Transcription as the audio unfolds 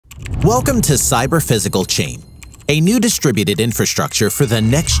Welcome to CPChain, a new distributed infrastructure for the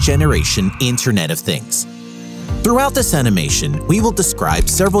next-generation Internet of Things. Throughout this animation, we will describe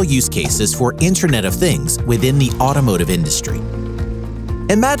several use cases for Internet of Things within the automotive industry.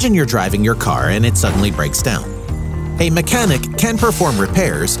 Imagine you're driving your car and it suddenly breaks down. A mechanic can perform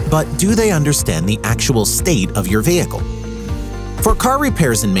repairs, but do they understand the actual state of your vehicle? For car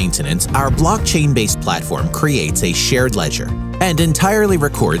repairs and maintenance, our blockchain-based platform creates a shared ledger and entirely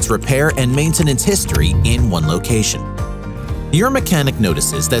records repair and maintenance history in one location. Your mechanic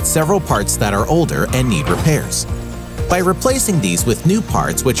notices that several parts that are older and need repairs. By replacing these with new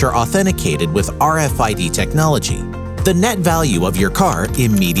parts which are authenticated with RFID technology, the net value of your car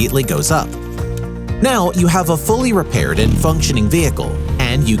immediately goes up. Now you have a fully repaired and functioning vehicle,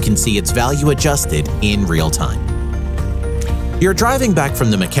 and you can see its value adjusted in real time. You're driving back from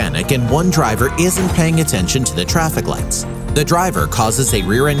the mechanic and one driver isn't paying attention to the traffic lights. The driver causes a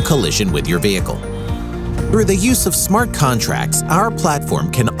rear-end collision with your vehicle. Through the use of smart contracts, our platform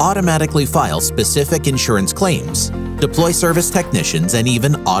can automatically file specific insurance claims, deploy service technicians, and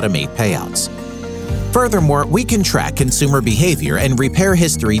even automate payouts. Furthermore, we can track consumer behavior and repair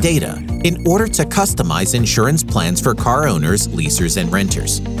history data in order to customize insurance plans for car owners, leasers, and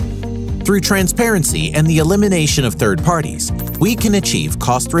renters. Through transparency and the elimination of third parties, we can achieve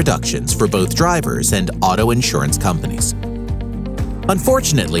cost reductions for both drivers and auto insurance companies.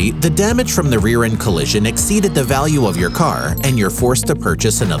 Unfortunately, the damage from the rear-end collision exceeded the value of your car and you're forced to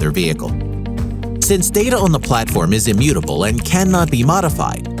purchase another vehicle. Since data on the platform is immutable and cannot be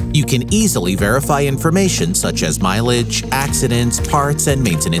modified, you can easily verify information such as mileage, accidents, parts, and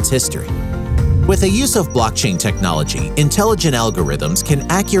maintenance history. With the use of blockchain technology, intelligent algorithms can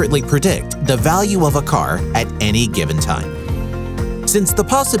accurately predict the value of a car at any given time. Since the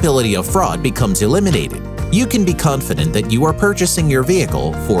possibility of fraud becomes eliminated, you can be confident that you are purchasing your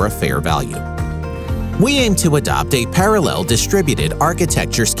vehicle for a fair value. We aim to adopt a parallel distributed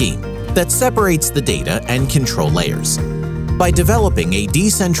architecture scheme that separates the data and control layers. By developing a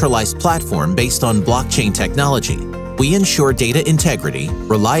decentralized platform based on blockchain technology, we ensure data integrity,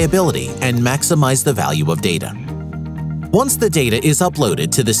 reliability, and maximize the value of data. Once the data is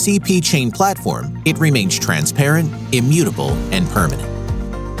uploaded to the CPChain platform, it remains transparent, immutable, and permanent.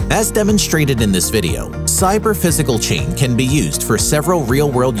 As demonstrated in this video, CPChain can be used for several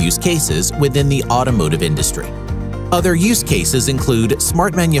real-world use cases within the automotive industry. Other use cases include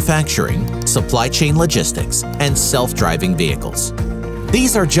smart manufacturing, supply chain logistics, and self-driving vehicles.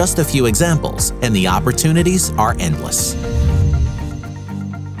 These are just a few examples, and the opportunities are endless.